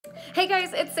Hey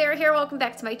guys, it's Sarah here. Welcome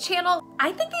back to my channel.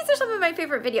 I think these are some of my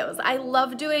favorite videos. I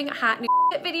love doing hot new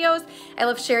videos. I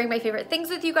love sharing my favorite things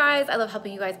with you guys. I love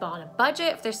helping you guys ball on a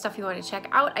budget. If there's stuff you want to check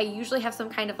out, I usually have some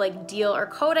kind of like deal or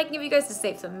code I can give you guys to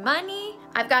save some money.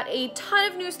 I've got a ton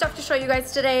of new stuff to show you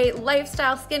guys today.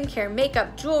 Lifestyle, skincare,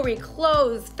 makeup, jewelry,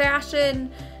 clothes,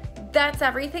 fashion. That's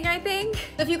everything, I think.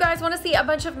 If you guys want to see a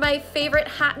bunch of my favorite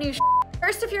hot new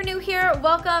first, if you're new here,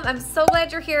 welcome. I'm so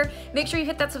glad you're here. Make sure you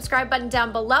hit that subscribe button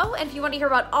down below. And if you want to hear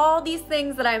about all these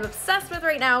things that I'm obsessed with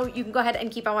right now, you can go ahead and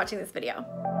keep on watching this video.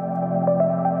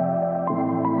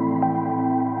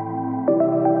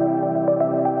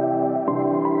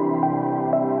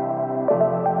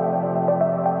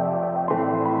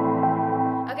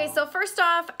 So first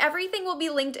off, everything will be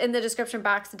linked in the description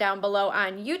box down below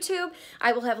on YouTube.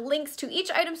 I will have links to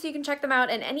each item so you can check them out,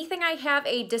 and anything I have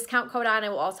a discount code on, I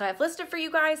will also have listed for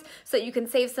you guys so that you can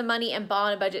save some money and ball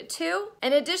on a budget too.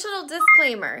 An additional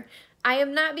disclaimer. I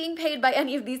am not being paid by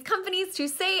any of these companies to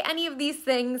say any of these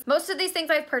things. Most of these things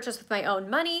I've purchased with my own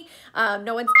money.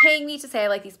 No one's paying me to say I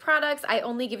like these products. I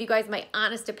only give you guys my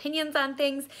honest opinions on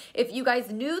things. If you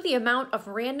guys knew the amount of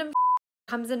random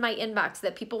comes in my inbox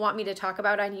that people want me to talk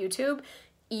about on YouTube,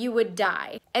 you would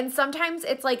die. And sometimes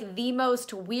it's like the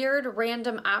most weird,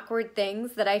 random, awkward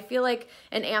things that I feel like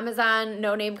an Amazon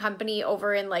no-name company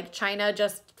over in like China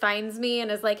just finds me and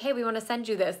is like, hey, we want to send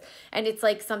you this. And it's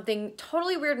like something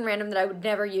totally weird and random that I would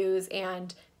never use,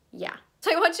 and yeah.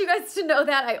 So I want you guys to know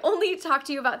that I only talk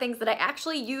to you about things that I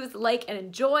actually use, like, and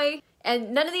enjoy.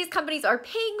 And none of these companies are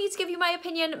paying me to give you my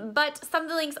opinion, but some of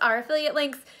the links are affiliate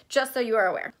links, just so you are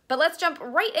aware. But let's jump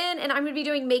right in, and I'm gonna be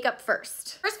doing makeup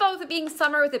first. First of all, with it being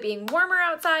summer, with it being warmer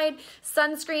outside,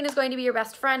 sunscreen is going to be your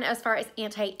best friend as far as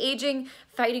anti-aging,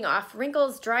 fighting off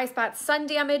wrinkles, dry spots, sun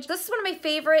damage. This is one of my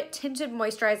favorite tinted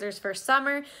moisturizers for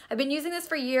summer. I've been using this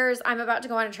for years. I'm about to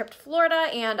go on a trip to Florida,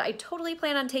 and I totally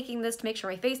plan on taking this to make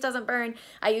sure my face doesn't burn.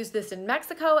 I used this in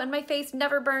Mexico, and my face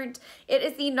never burnt. It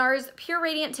is the NARS Pure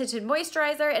Radiant Tinted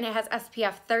Moisturizer, and it has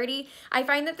SPF 30. I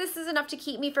find that this is enough to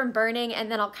keep me from burning,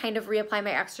 and then I'll kind of reapply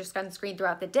my extra sunscreen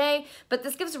throughout the day. But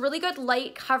this gives really good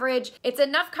light coverage. It's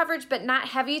enough coverage, but not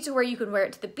heavy to where you can wear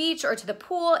it to the beach or to the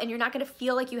pool, and you're not gonna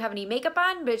feel like you have any makeup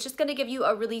on, but it's just gonna give you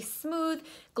a really smooth,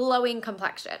 glowing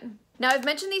complexion. Now, I've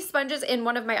mentioned these sponges in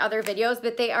one of my other videos,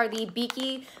 but they are the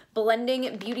Beaky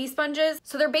Blending Beauty Sponges.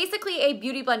 So they're basically a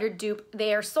beauty blender dupe.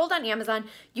 They are sold on Amazon.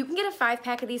 You can get a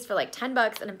 5-pack of these for like 10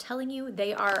 bucks, and I'm telling you,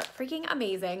 they are freaking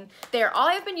amazing. They're all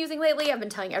I've been using lately. I've been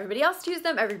telling everybody else to use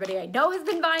them. Everybody I know has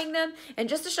been buying them. And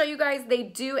just to show you guys, they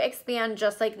do expand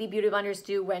just like the beauty blenders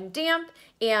do when damp,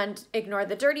 and ignore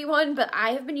the dirty one, but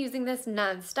I have been using this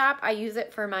nonstop. I use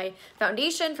it for my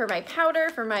foundation, for my powder,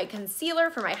 for my concealer,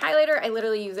 for my highlighter. I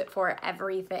literally use it for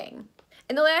everything.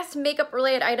 And the last makeup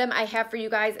related item I have for you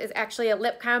guys is actually a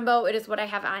lip combo. It is what I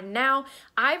have on now.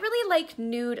 I really like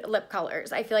nude lip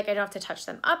colors. I feel like I don't have to touch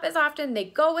them up as often. They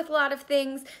go with a lot of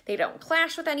things. They don't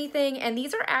clash with anything. And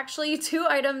these are actually two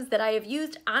items that I have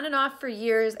used on and off for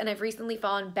years, and I've recently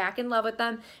fallen back in love with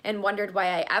them and wondered why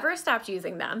I ever stopped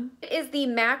using them. It is the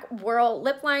MAC Whirl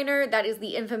Lip Liner. That is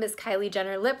the infamous Kylie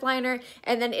Jenner lip liner.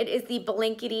 And then it is the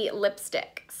Blankety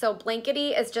lipstick. So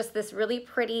Blankety is just this really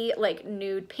pretty like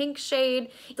nude pink shade.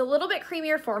 It's a little bit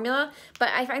creamier formula, but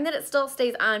I find that it still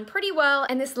stays on pretty well.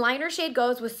 And this liner shade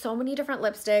goes with so many different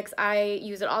lipsticks. I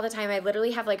use it all the time. I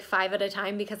literally have like 5 at a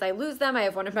time because I lose them. I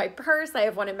have one in my purse. I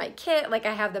have one in my kit. Like,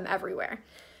 I have them everywhere.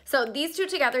 So these two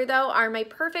together though are my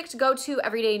perfect go-to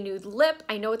everyday nude lip.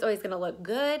 I know it's always gonna look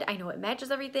good. I know it matches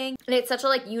everything. And it's such a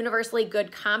like universally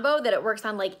good combo that it works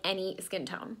on like any skin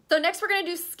tone. So next we're gonna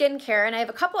do skincare, and I have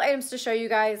a couple items to show you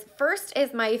guys. First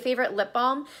is my favorite lip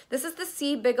balm. This is the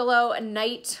C. Bigelow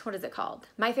Night, what is it called?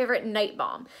 My Favorite Night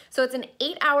Balm. So it's an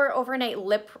 8-hour overnight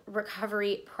lip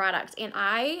recovery product, and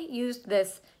I used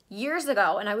this years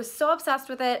ago, and I was so obsessed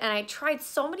with it, and I tried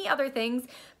so many other things,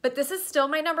 but this is still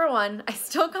my number one. I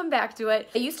still come back to it.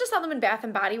 I used to sell them in Bath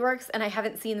 & Body Works, and I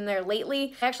haven't seen them there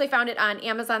lately. I actually found it on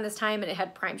Amazon this time, and it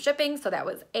had Prime shipping, so that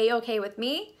was a-okay with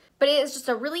me. But it is just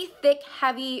a really thick,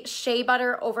 heavy shea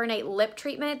butter overnight lip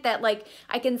treatment that like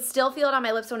I can still feel it on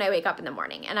my lips when I wake up in the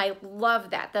morning. And I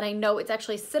love that I know it's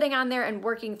actually sitting on there and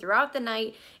working throughout the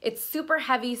night. It's super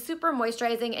heavy, super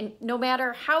moisturizing, and no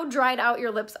matter how dried out your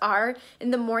lips are,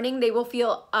 in the morning they will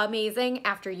feel amazing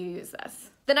after you use this.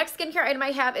 The next skincare item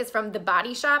I have is from The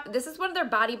Body Shop. This is one of their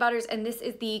body butters, and this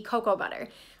is the cocoa butter.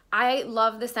 I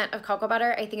love the scent of cocoa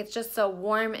butter. I think it's just so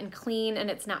warm and clean,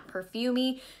 and it's not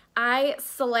perfumey. I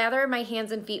slather my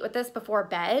hands and feet with this before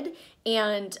bed,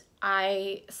 and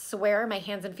I swear my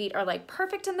hands and feet are like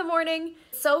perfect in the morning.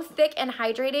 It's so thick and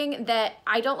hydrating that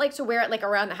I don't like to wear it like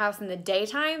around the house in the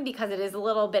daytime because it is a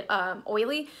little bit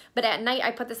oily, but at night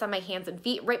I put this on my hands and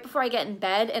feet right before I get in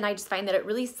bed, and I just find that it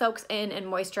really soaks in and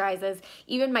moisturizes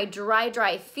even my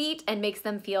dry feet and makes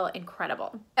them feel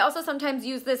incredible. I also sometimes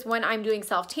use this when I'm doing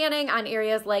self-tanning on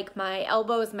areas like my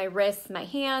elbows, my wrists, my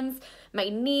hands, my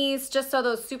knees, just so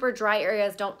those super dry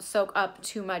areas don't soak up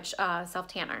too much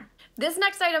self-tanner. This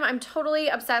next item I'm totally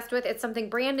obsessed with. It's something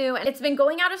brand new and it's been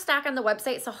going out of stock on the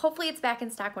website, so hopefully it's back in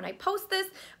stock when I post this,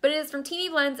 but it is from Teamy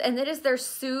Blends and it is their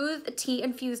Soothe Tea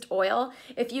Infused Oil.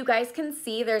 If you guys can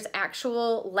see, there's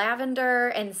actual lavender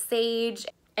and sage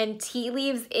and tea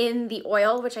leaves in the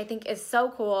oil, which I think is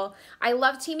so cool. I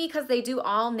love Teamy because they do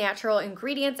all natural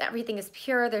ingredients. Everything is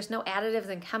pure. There's no additives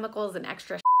and chemicals and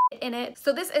extra shit in it.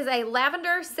 So this is a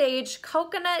lavender, sage,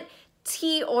 coconut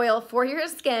tea oil for your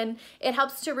skin. It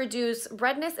helps to reduce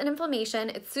redness and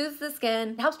inflammation. It soothes the skin.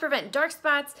 It helps prevent dark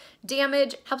spots,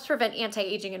 damage, helps prevent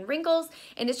anti-aging and wrinkles,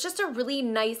 and it's just a really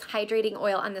nice hydrating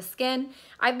oil on the skin.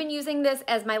 I've been using this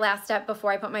as my last step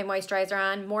before I put my moisturizer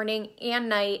on, morning and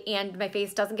night, and my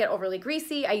face doesn't get overly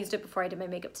greasy. I used it before I did my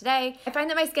makeup today. I find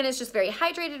that my skin is just very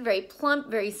hydrated, very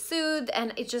plump, very soothed,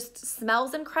 and it just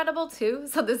smells incredible too.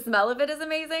 So the smell of it is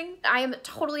amazing. I am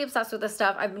totally obsessed with this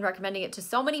stuff. I've been recommending it to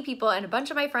so many people, and a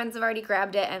bunch of my friends have already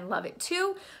grabbed it and love it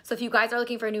too. So if you guys are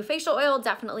looking for a new facial oil,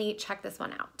 definitely check this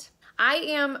one out. I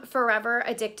am forever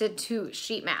addicted to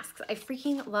sheet masks. I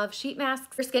freaking love sheet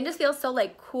masks. Your skin just feels so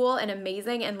like cool and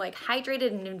amazing and like hydrated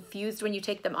and infused when you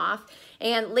take them off.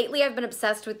 And lately I've been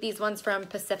obsessed with these ones from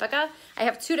Pacifica. I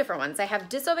have two different ones. I have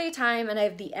Disobey Time and I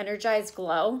have the Energized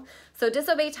Glow. So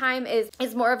Disobey Time is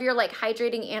more of your like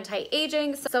hydrating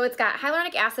anti-aging. So it's got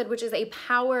hyaluronic acid, which is a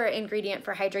power ingredient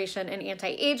for hydration and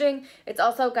anti-aging. It's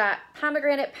also got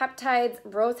pomegranate peptides,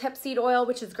 rose hip seed oil,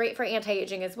 which is great for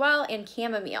anti-aging as well, and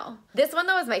chamomile. This one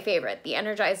though is my favorite, the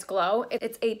Energized Glow.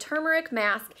 It's a turmeric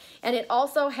mask and it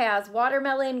also has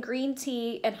watermelon, green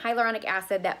tea, and hyaluronic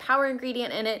acid, that power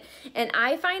ingredient in it. And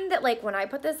I find that like when I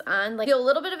put this on, like I feel a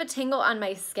little bit of a tingle on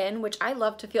my skin, which I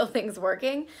love to feel things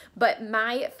working, but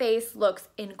my face looks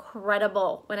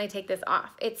incredible when I take this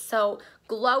off. It's so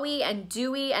glowy and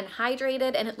dewy and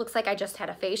hydrated, and it looks like I just had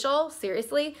a facial,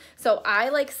 seriously. So I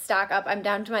like stock up. I'm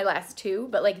down to my last two,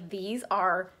 but like these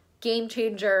are game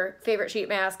changer, favorite sheet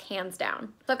mask, hands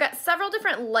down. So I've got several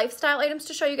different lifestyle items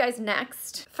to show you guys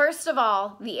next. First of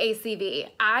all, the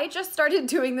ACV. I just started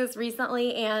doing this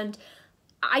recently and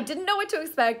I didn't know what to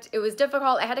expect. It was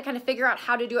difficult. I had to kind of figure out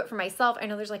how to do it for myself. I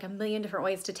know there's like a million different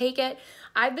ways to take it.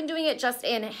 I've been doing it just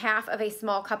in half of a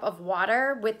small cup of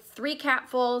water with 3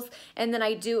 capfuls, and then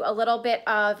I do a little bit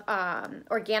of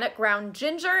organic ground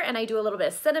ginger, and I do a little bit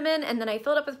of cinnamon, and then I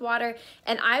fill it up with water.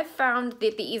 And I've found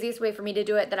that the easiest way for me to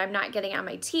do it that I'm not getting on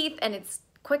my teeth and it's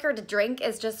quicker to drink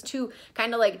is just to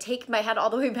kind of like take my head all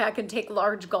the way back and take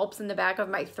large gulps in the back of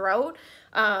my throat.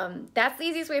 That's the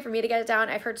easiest way for me to get it down.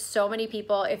 I've heard so many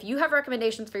people, if you have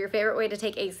recommendations for your favorite way to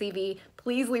take ACV,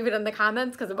 please leave it in the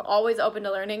comments because I'm always open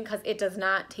to learning because it does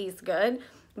not taste good.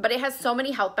 But it has so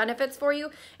many health benefits for you.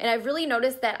 And I've really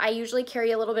noticed that I usually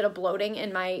carry a little bit of bloating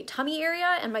in my tummy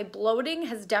area, and my bloating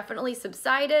has definitely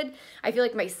subsided. I feel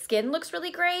like my skin looks really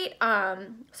great.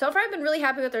 So far I've been really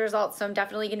happy with the results, so I'm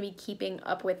definitely gonna be keeping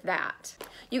up with that.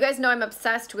 You guys know I'm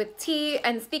obsessed with tea,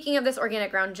 and speaking of this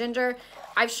organic ground ginger,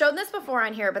 I've shown this before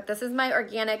on here, but this is my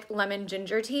organic lemon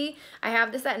ginger tea. I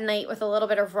have this at night with a little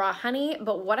bit of raw honey,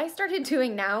 but what I started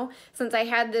doing now, since I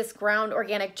had this ground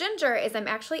organic ginger, is I'm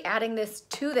actually adding this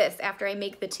to this after I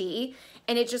make the tea,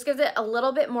 and it just gives it a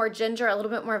little bit more ginger, a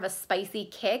little bit more of a spicy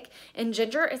kick, and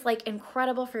ginger is like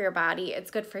incredible for your body.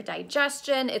 It's good for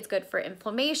digestion, it's good for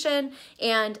inflammation,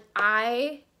 and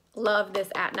I love this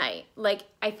at night. Like,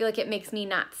 I feel like it makes me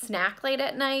not snack late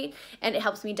at night, and it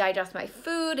helps me digest my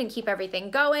food and keep everything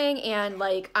going, and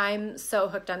like I'm so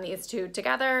hooked on these two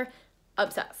together.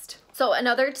 Obsessed. So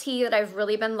another tea that I've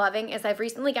really been loving is I've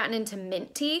recently gotten into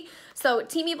mint tea. So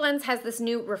Teamy Blends has this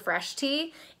new refresh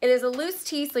tea. It is a loose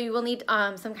tea, so you will need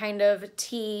some kind of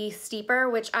tea steeper,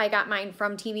 which I got mine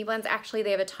from Teamy Blends. Actually,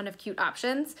 they have a ton of cute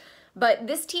options. But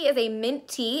this tea is a mint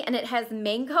tea, and it has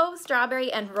mango, strawberry,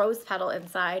 and rose petal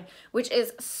inside, which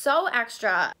is so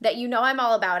extra that you know I'm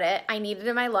all about it. I need it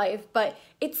in my life, but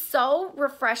it's so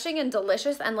refreshing and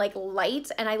delicious and like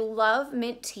light, and I love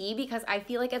mint tea because I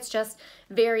feel like it's just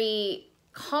very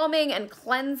calming and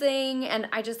cleansing, and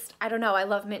I don't know, I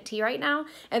love mint tea right now,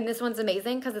 and this one's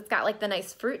amazing because it's got like the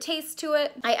nice fruit taste to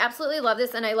it. I absolutely love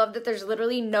this, and I love that there's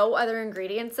literally no other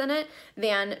ingredients in it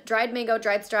than dried mango,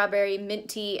 dried strawberry, mint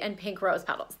tea, and pink rose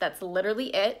petals. That's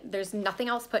literally it. There's nothing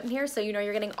else put in here, so you know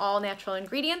you're getting all natural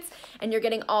ingredients, and you're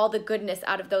getting all the goodness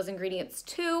out of those ingredients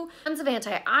too. Tons of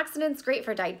antioxidants, great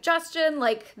for digestion.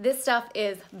 Like, this stuff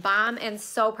is bomb and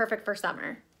so perfect for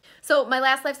summer. So my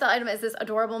last lifestyle item is this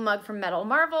adorable mug from Metal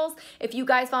Marvels. If you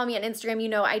guys follow me on Instagram, you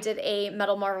know I did a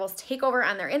Metal Marvels takeover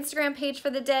on their Instagram page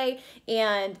for the day,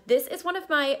 and this is one of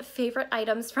my favorite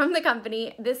items from the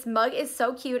company. This mug is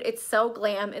so cute. It's so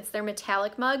glam. It's their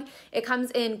metallic mug. It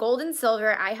comes in gold and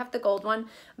silver. I have the gold one,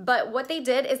 but what they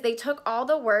did is they took all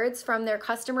the words from their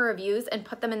customer reviews and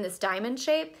put them in this diamond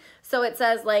shape. So it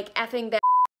says like effing bad,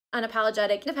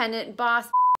 unapologetic, independent, boss,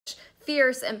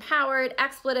 fierce, empowered,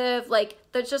 expletive. Like,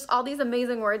 there's just all these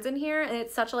amazing words in here, and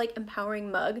it's such a like empowering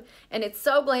mug, and it's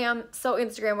so glam, so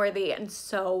Instagram worthy, and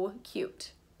so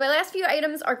cute. My last few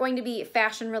items are going to be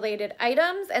fashion related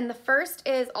items, and the first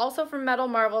is also from Metal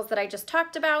Marvels that I just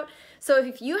talked about. So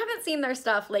if you haven't seen their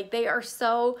stuff, like, they are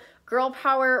so girl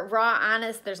power, raw,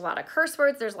 honest. There's a lot of curse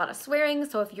words, there's a lot of swearing,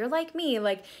 so if you're like me,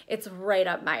 like, it's right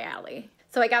up my alley.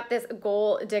 So I got this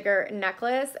gold digger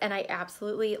necklace, and I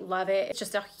absolutely love it. It's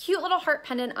just a cute little heart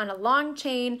pendant on a long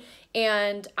chain,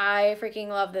 and I freaking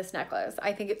love this necklace.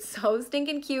 I think it's so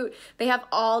stinking cute. They have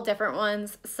all different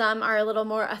ones. Some are a little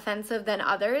more offensive than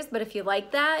others, but if you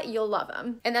like that, you'll love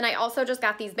them. And then I also just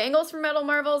got these bangles from Metal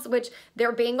Marvels, which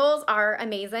their bangles are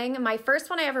amazing. My first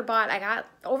one I ever bought, I got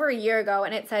over a year ago,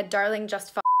 and it said, "Darling,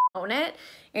 just own it,"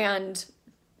 and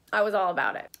I was all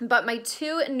about it. But my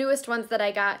two newest ones that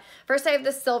I got, first I have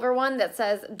this silver one that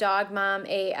says Dog Mom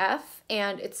AF,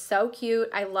 and it's so cute.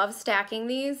 I love stacking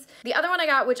these. The other one I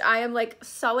got, which I am like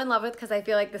so in love with because I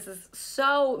feel like this is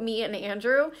so me and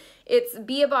Andrew, it's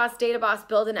Be a Boss, Date a Boss,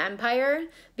 Build an Empire,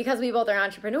 because we both are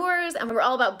entrepreneurs and we're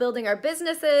all about building our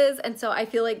businesses, and so I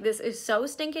feel like this is so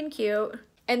stinking cute.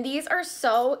 And these are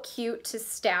so cute to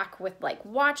stack with like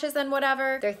watches and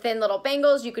whatever. They're thin little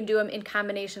bangles. You can do them in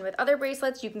combination with other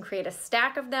bracelets. You can create a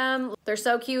stack of them. They're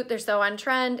so cute. They're so on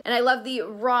trend. And I love the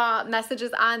raw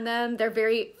messages on them. They're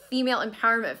very female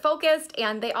empowerment focused,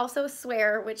 and they also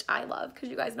swear, which I love because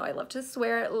you guys know I love to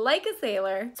swear like a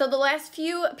sailor. So the last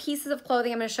few pieces of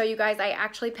clothing I'm going to show you guys, I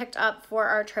actually picked up for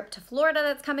our trip to Florida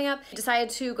that's coming up. I decided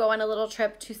to go on a little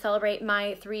trip to celebrate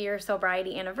my 3-year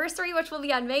sobriety anniversary, which will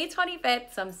be on May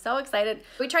 25th. So I'm so excited.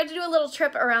 We tried to do a little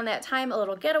trip around that time, a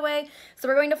little getaway. So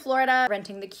we're going to Florida,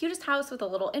 renting the cutest house with a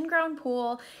little in-ground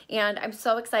pool, and I'm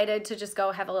so excited to just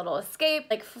go have a little escape,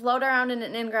 like float around in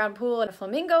an in-ground pool and a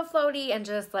flamingo floaty and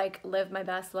just like live my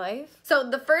best life. So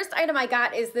the first item I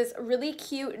got is this really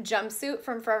cute jumpsuit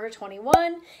from Forever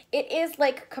 21. It is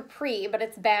like capri, but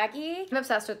it's baggy. I'm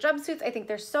obsessed with jumpsuits. I think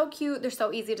they're so cute, they're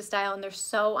so easy to style, and they're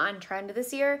so on trend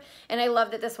this year. And I love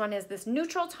that this one has this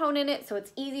neutral tone in it, so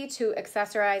it's easy to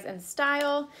accessorize and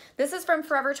style. This is from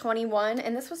Forever 21,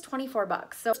 and this was 24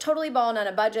 bucks. So it's totally balling on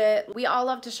a budget. We all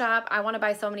love to shop. I want to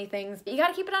buy so many things. You got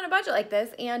to keep it on a budget like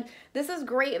this, and this is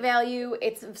great value.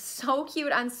 It's so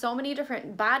cute on so many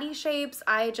different body shapes.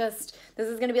 This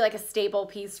is going to be like a staple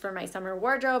piece for my summer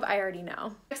wardrobe. I already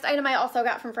know. Next item I also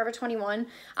got from Forever 21.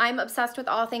 I'm obsessed with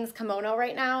all things kimono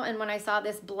right now, and when I saw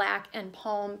this black and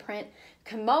palm print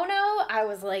kimono, I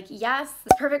was like, yes,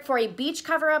 it's perfect for a beach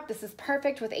cover up. This is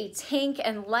perfect with a tank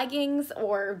and leggings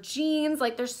or jeans.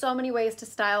 Like, there's so many ways to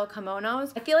style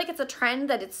kimonos. I feel like it's a trend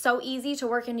that it's so easy to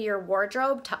work into your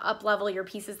wardrobe to up level your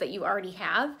pieces that you already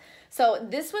have. So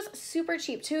this was super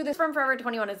cheap too. This is from Forever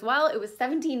 21 as well. It was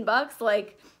 17 bucks.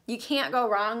 Like, you can't go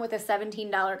wrong with a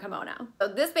 $17 kimono. So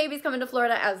this baby's coming to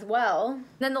Florida as well.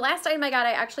 Then the last item I got,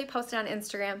 I actually posted on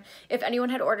Instagram if anyone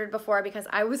had ordered before, because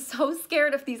I was so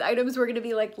scared if these items were gonna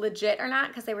be like legit or not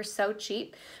because they were so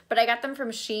cheap. But I got them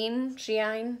from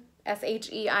Shein,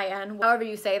 S-H-E-I-N, however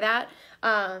you say that.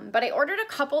 But I ordered a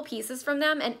couple pieces from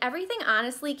them, and everything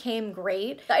honestly came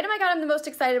great. The item I got I'm the most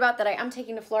excited about that I am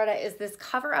taking to Florida is this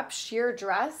cover-up sheer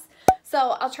dress. So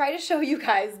I'll try to show you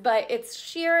guys, but it's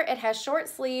sheer, it has short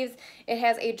sleeves, it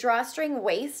has a drawstring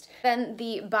waist, then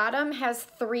the bottom has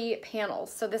 3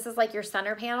 panels. So this is like your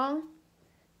center panel,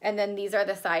 and then these are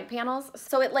the side panels.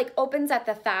 So it like opens at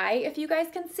the thigh, if you guys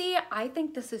can see. I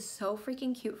think this is so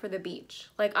freaking cute for the beach.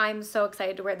 Like, I'm so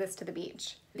excited to wear this to the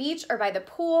beach. Beach or by the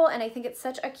pool, and I think it's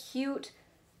such a cute,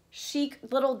 chic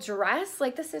little dress.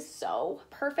 Like, this is so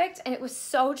perfect, and it was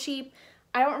so cheap.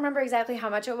 I don't remember exactly how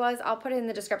much it was. I'll put it in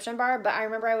the description bar, but I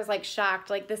remember I was like shocked,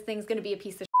 like, this thing's gonna be a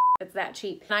piece of shit. It's that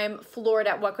cheap. And I'm floored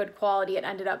at what good quality it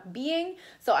ended up being.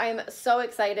 So I'm so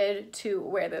excited to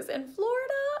wear this in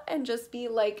Florida and just be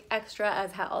like extra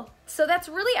as hell. So that's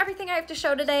really everything I have to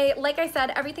show today. Like I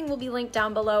said, everything will be linked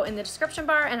down below in the description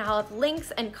bar, and I'll have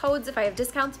links and codes if I have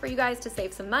discounts for you guys to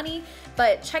save some money.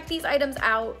 But check these items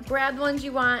out, grab the ones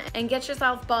you want, and get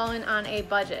yourself balling on a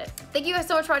budget. Thank you guys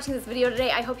so much for watching this video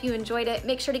today. I hope you enjoyed it.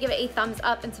 Make sure to give it a thumbs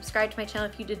up and subscribe to my channel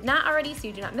if you did not already so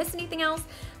you do not miss anything else.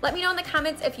 Let me know in the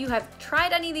comments if you have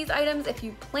tried any of these items, if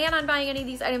you plan on buying any of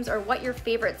these items, or what your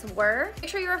favorites were. Make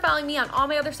sure you are following me on all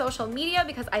my other social media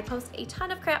because I post a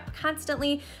ton of crap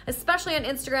constantly, especially on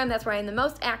Instagram. That's where I am the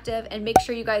most active. And make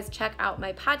sure you guys check out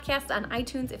my podcast on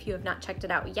iTunes if you have not checked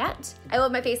it out yet. I will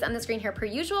have my face on the screen here per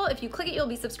usual. If you click it, you'll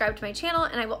be subscribed to my channel,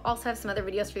 and I will also have some other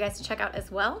videos for you guys to check out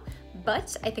as well.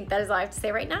 But I think that is all I have to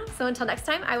say right now. So until next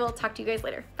time, I will talk to you guys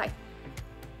later. Bye.